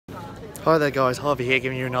Hi there guys, Harvey here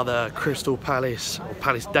giving you another Crystal Palace or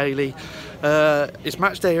Palace Daily. It's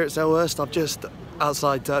match day here at Selhurst. I've just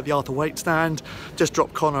outside the Arthur Waite stand, just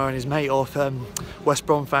dropped Connor and his mate off. West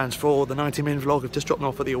Brom fans for the 90-minute vlog have just dropped me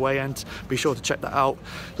off at the away end. Be sure to check that out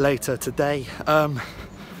later today. I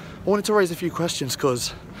wanted to raise a few questions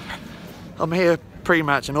because I'm here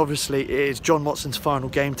pre-match and obviously it is John Motson's final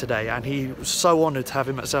game today, and he was so honoured to have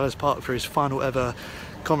him at Selhurst Park for his final ever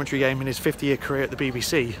commentary game in his 50-year career at the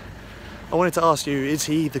BBC. I wanted to ask you, is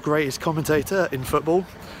he the greatest commentator in football?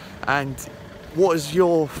 And what is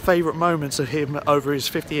your favourite moments of him over his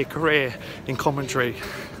 50-year career in commentary?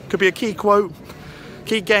 Could be a key quote,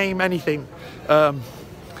 key game, anything.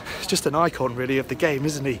 It's just an icon really of the game,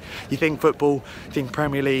 isn't he? You think football, you think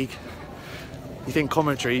Premier League, you think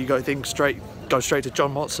commentary, you go straight to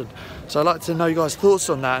John Motson. So I'd like to know you guys' thoughts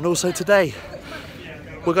on that. And also today,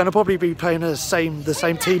 we're going to probably be playing the same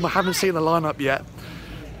team. I haven't seen the lineup yet.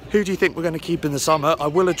 Who do you think we're going to keep in the summer? I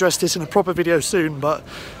will address this in a proper video soon, but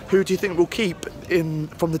who do you think we'll keep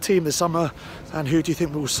from the team this summer, and who do you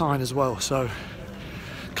think we'll sign as well? So,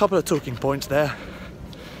 a couple of talking points there.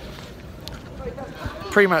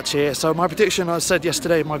 Pre-match here. So my prediction, I said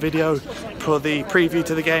yesterday in my video for the preview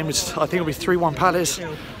to the game, is I think it'll be 3-1 Palace.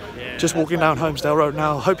 Just walking down Holmesdale Road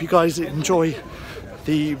now. Hope you guys enjoy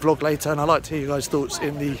the vlog later, and I'd like to hear you guys' thoughts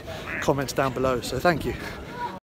in the comments down below. So thank you.